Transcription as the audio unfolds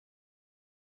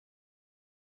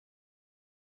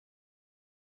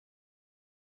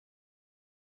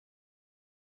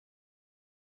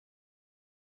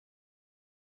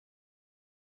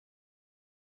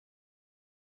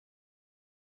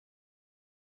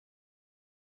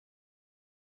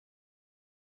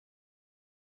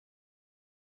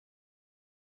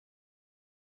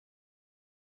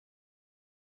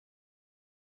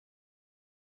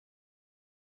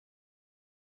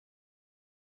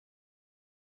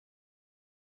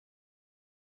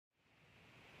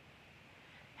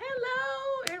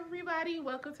everybody,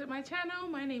 welcome to my channel.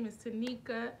 My name is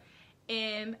Tanika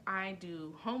and I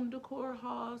do home decor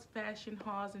hauls, fashion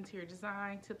hauls, interior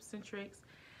design, tips and tricks.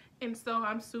 And so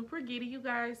I'm super giddy, you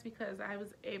guys, because I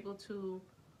was able to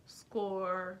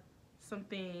score some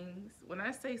things. When I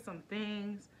say some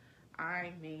things,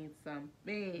 I mean some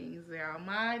things. Now,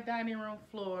 my dining room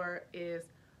floor is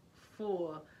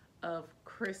full of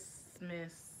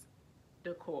Christmas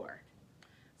decor.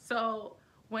 So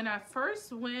when I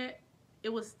first went,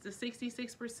 it was the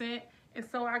 66%, and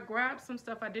so I grabbed some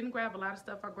stuff. I didn't grab a lot of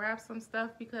stuff. I grabbed some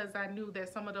stuff because I knew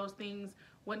that some of those things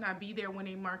would not be there when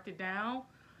they marked it down.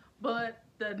 But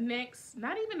the next,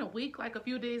 not even a week, like a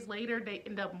few days later, they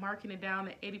end up marking it down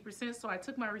at 80%. So I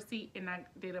took my receipt and I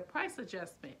did a price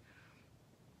adjustment.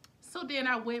 So then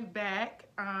I went back.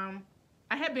 I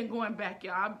had been going back,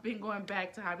 y'all. I've been going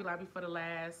back to Hobby Lobby for the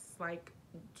last like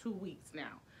 2 weeks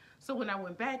now. So when I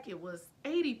went back, it was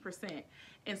 80%.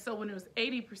 And so when it was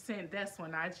 80%, that's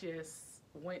when I just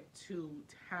went to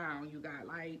town, you guys.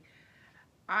 Like,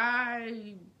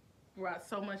 I brought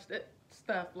so much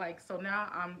stuff. Like, so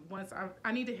now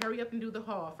I need to hurry up and do the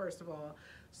haul, first of all.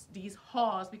 These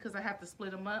hauls, because I have to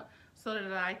split them up so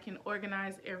that I can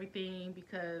organize everything,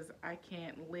 because I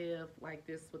can't live like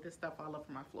this with this stuff all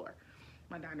over my floor,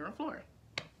 my dining room floor.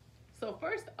 So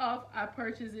first off, I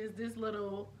purchased this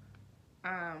little,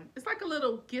 it's like a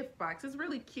little gift box. It's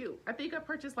really cute. I think I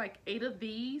purchased like 8 of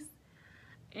these.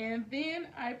 And then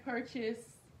I purchased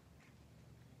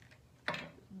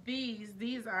these.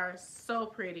 These are so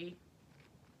pretty.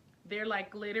 They're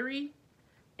like glittery.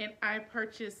 And I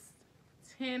purchased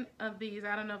 10 of these.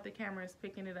 I don't know if the camera is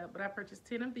picking it up, but I purchased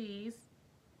 10 of these.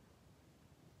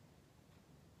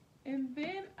 And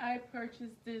then I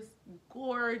purchased this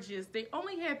gorgeous, they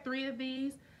only had 3 of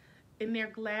these. In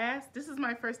their glass. This is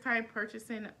my first time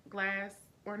purchasing glass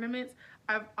ornaments.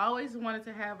 I've always wanted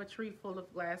to have a tree full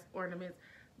of glass ornaments,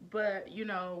 but you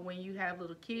know, when you have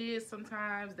little kids,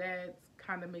 sometimes that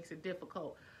kind of makes it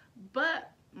difficult. But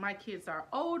my kids are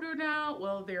older now.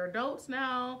 Well, they're adults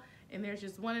now, and there's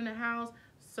just one in the house,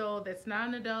 so that's not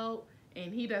an adult,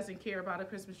 and he doesn't care about a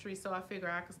Christmas tree. So I figure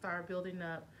I could start building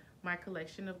up my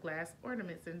collection of glass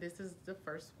ornaments, and this is the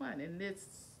first one, and it's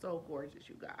so gorgeous,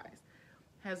 you guys.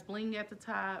 Has bling at the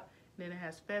top, and then it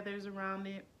has feathers around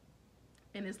it,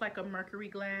 and it's like a mercury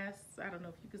glass. I don't know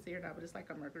if you can see it or not, but it's like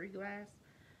a mercury glass.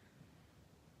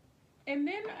 And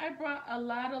then I brought a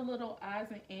lot of little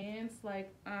odds and ends,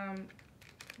 like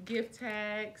gift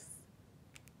tags,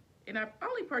 and I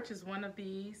only purchased 1 of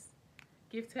these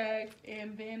gift tags.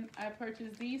 And then I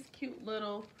purchased these cute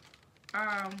little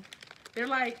they're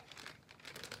like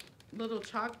little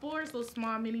chalkboards, little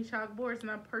small mini chalkboards,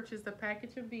 and I purchased a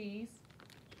package of these.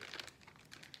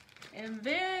 And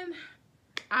then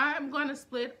I'm going to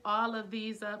split all of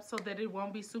these up so that it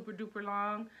won't be super duper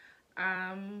long.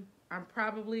 I'm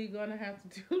probably going to have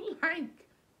to do like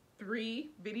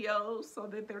 3 videos so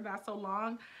that they're not so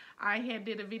long. I had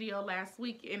did a video last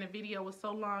week, and the video was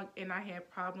so long and I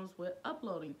had problems with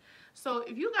uploading. So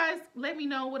if you guys let me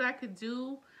know what I could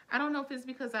do. I don't know if it's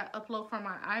because I upload from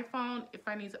my iPhone, if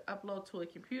I need to upload to a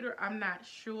computer, I'm not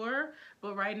sure.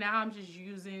 But right now I'm just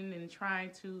using and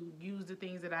trying to use the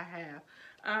things that I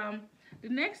have. The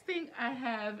next thing I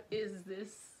have is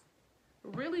this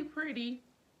really pretty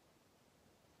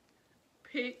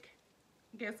pick,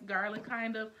 I guess garland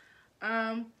kind of.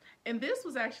 And this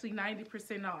was actually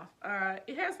 90% off.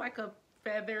 It has like a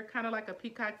feather, kind of like a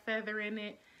peacock feather in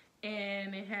it.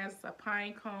 And it has a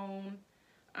pine cone.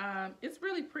 It's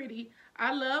really pretty.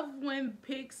 I love when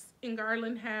picks and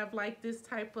garland have like this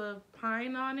type of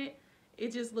pine on it.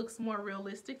 It just looks more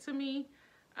realistic to me.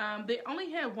 They only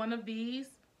had 1 of these,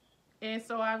 and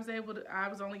so I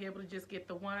was only able to just get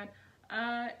the 1.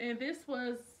 And this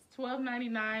was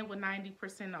 $12.99 with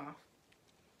 90% off.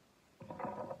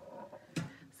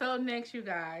 So next, you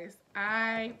guys,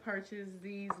 I purchased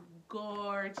these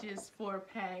gorgeous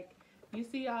 4-pack. You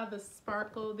see all the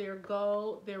sparkle, they're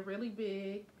gold, they're really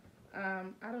big.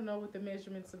 I don't know what the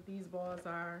measurements of these balls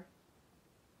are.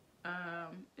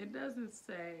 It doesn't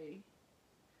say.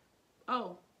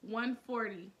 Oh,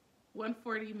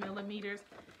 140 millimeters.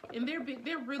 And they're big,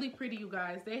 they're really pretty, you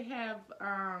guys. They have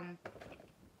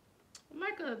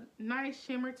like a nice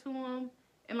shimmer to them,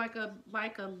 and like a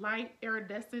light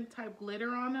iridescent type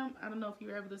glitter on them. I don't know if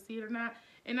you're able to see it or not.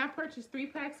 And I purchased 3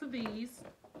 packs of these.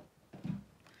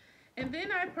 And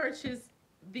then I purchased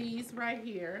these right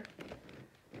here.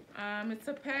 It's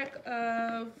a pack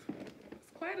of,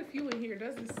 it's quite a few in here. It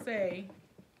doesn't say.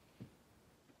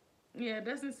 Yeah, it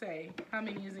doesn't say how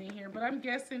many is in here, but I'm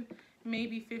guessing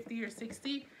maybe 50 or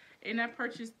 60. And I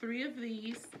purchased 3 of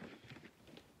these.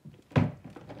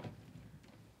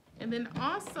 And then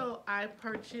also I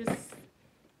purchased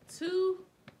 2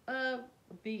 of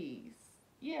these.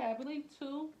 Yeah, I believe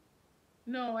 2.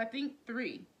 No, I think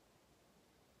 3.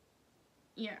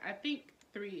 Yeah, I think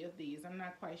 3 of these. I'm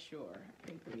not quite sure. I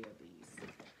think 3 of these.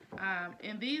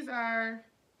 And these are,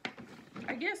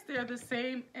 I guess they're the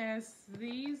same as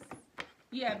these.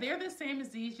 Yeah, they're the same as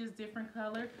these, just different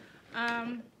color.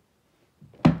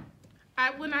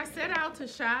 When I set out to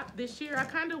shop this year, I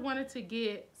kind of wanted to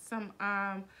get some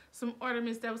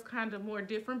ornaments that was kind of more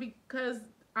different, because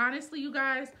honestly, you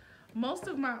guys, most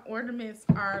of my ornaments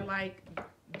are like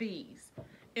these.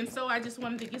 And so I just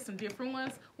wanted to get some different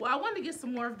ones. Well, I wanted to get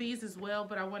some more of these as well,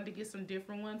 but I wanted to get some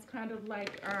different ones, kind of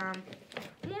like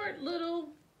more little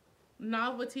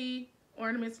novelty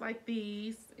ornaments like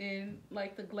these, and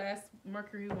like the glass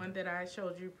Mercury one that I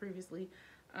showed you previously.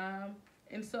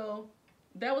 And so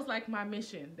that was like my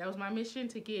mission. That was my mission,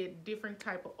 to get different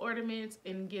type of ornaments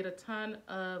and get a ton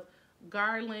of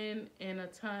garland and a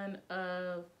ton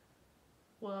of,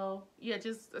 well, yeah,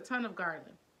 just a ton of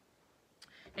garland.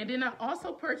 And then I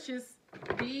also purchased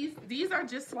these. These are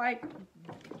just like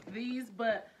these,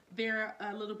 but they're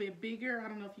a little bit bigger. I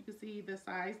don't know if you can see the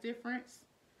size difference.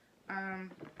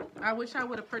 I wish I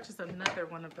would have purchased another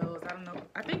one of those. I don't know.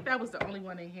 I think that was the only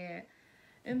one they had.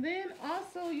 And then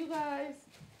also, you guys,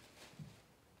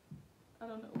 I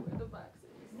don't know where the box is.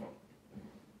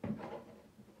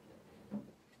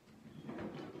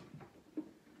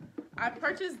 I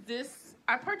purchased this.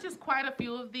 I purchased quite a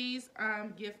few of these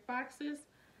gift boxes.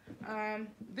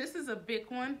 This is a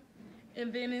big one.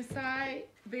 And then inside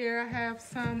there I have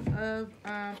some of,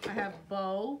 I have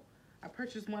bow. I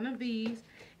purchased one of these.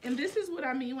 And this is what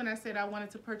I mean when I said I wanted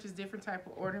to purchase different type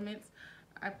of ornaments.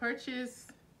 I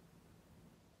purchased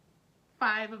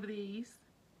 5 of these.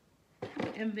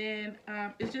 And then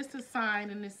it's just a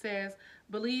sign, and it says,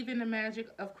 "Believe in the magic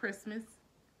of Christmas."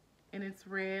 And it's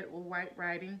red with white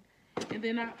writing. And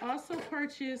then I also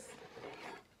purchased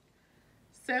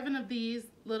 7 of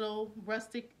these little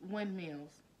rustic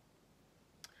windmills.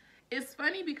 It's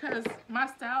funny because my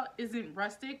style isn't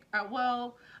rustic.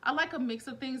 Well, I like a mix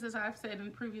of things, as I've said in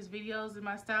previous videos, and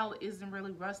my style isn't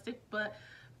really rustic. But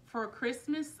for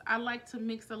Christmas, I like to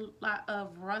mix a lot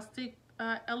of rustic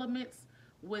elements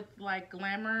with like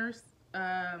glamorous,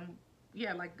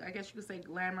 yeah, like I guess you could say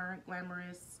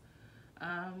glamorous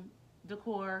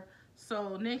decor.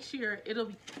 So next year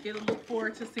it'll look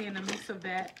forward to seeing a mix of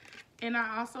that. And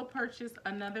I also purchased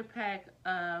another pack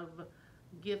of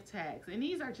gift tags, and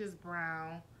these are just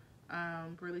brown,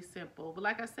 really simple. But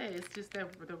like I said, it's just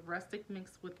the rustic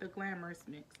mix with the glamorous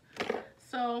mix.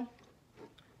 So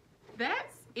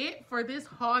that's it for this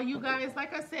haul, you guys.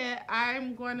 Like I said,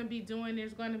 I'm going to be doing,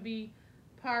 there's going to be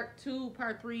part 2,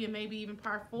 part 3, and maybe even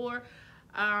part 4.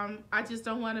 I just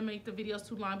don't want to make the videos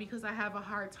too long because I have a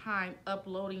hard time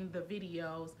uploading the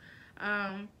videos.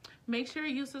 Make sure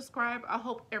you subscribe. I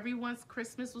hope everyone's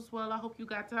Christmas was well. I hope you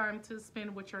got time to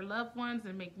spend with your loved ones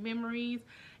and make memories.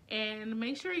 And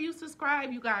make sure you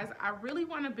subscribe, you guys. I really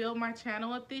want to build my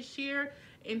channel up this year.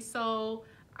 And so,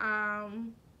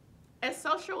 as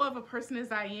social of a person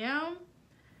as I am,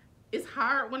 it's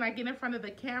hard when I get in front of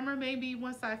the camera. Maybe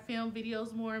once I film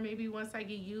videos more, maybe once I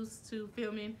get used to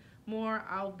filming more,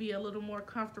 I'll be a little more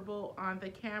comfortable on the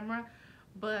camera.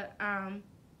 But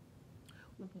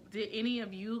did any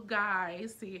of you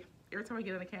guys see, every time I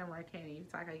get on the camera I can't even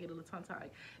talk, I get a little tongue tied.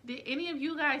 Did any of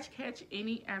you guys catch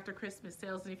any after Christmas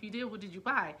sales? And if you did, what did you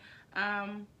buy?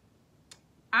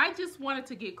 I just wanted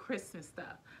to get Christmas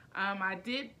stuff. I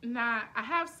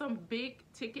have some big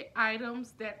ticket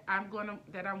items that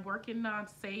I'm working on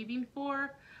saving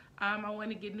for. I want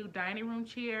to get new dining room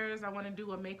chairs. I want to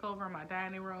do a makeover in my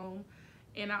dining room.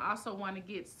 And I also want to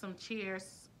get some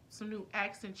chairs, some new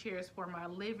accent chairs for my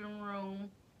living room,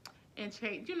 and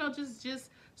change, you know,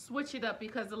 just switch it up,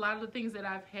 because a lot of the things that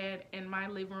I've had in my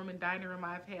living room and dining room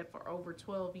I've had for over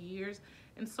 12 years.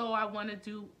 And so I want to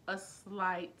do a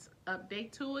slight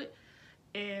update to it.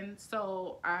 And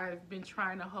so I've been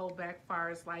trying to hold back far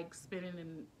as like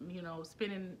spending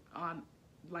on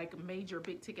like major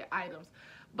big ticket items.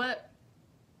 But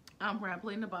I'm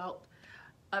rambling about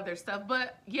other stuff.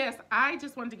 But yes, I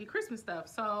just wanted to get Christmas stuff.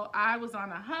 So I was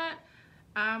on a hunt.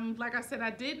 Like I said, I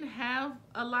didn't have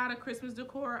a lot of Christmas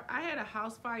decor. I had a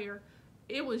house fire.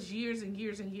 It was years and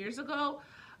years and years ago.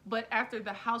 But after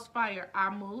the house fire, I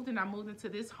moved into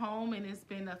this home, and it's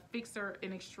been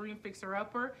an extreme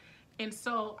fixer-upper. And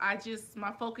so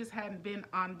my focus hadn't been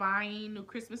on buying new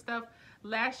Christmas stuff.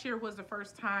 Last year was the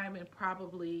first time in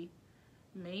probably,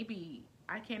 maybe,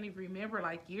 I can't even remember,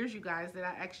 like years, you guys, that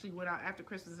I actually went out after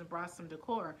Christmas and brought some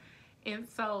decor. And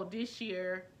so this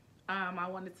year, I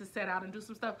wanted to set out and do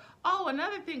some stuff. Oh,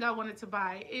 another thing I wanted to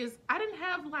buy is I didn't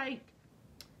have like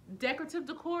decorative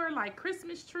decor like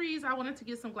Christmas trees. I wanted to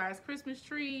get some glass Christmas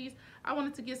trees. I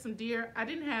wanted to get some deer. I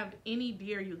didn't have any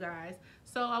deer, you guys.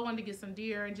 So I wanted to get some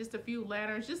deer and just a few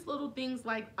lanterns, just little things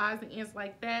like odds and ends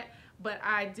like that. But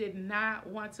I did not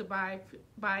want to buy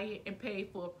it and pay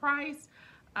full price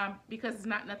because it's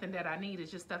not nothing that I need.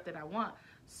 It's just stuff that I want.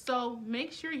 So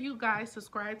make sure you guys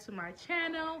subscribe to my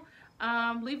channel.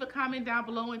 Leave a comment down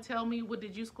below and tell me what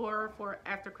did you score for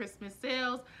after Christmas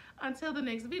sales. Until the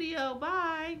next video,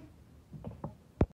 bye.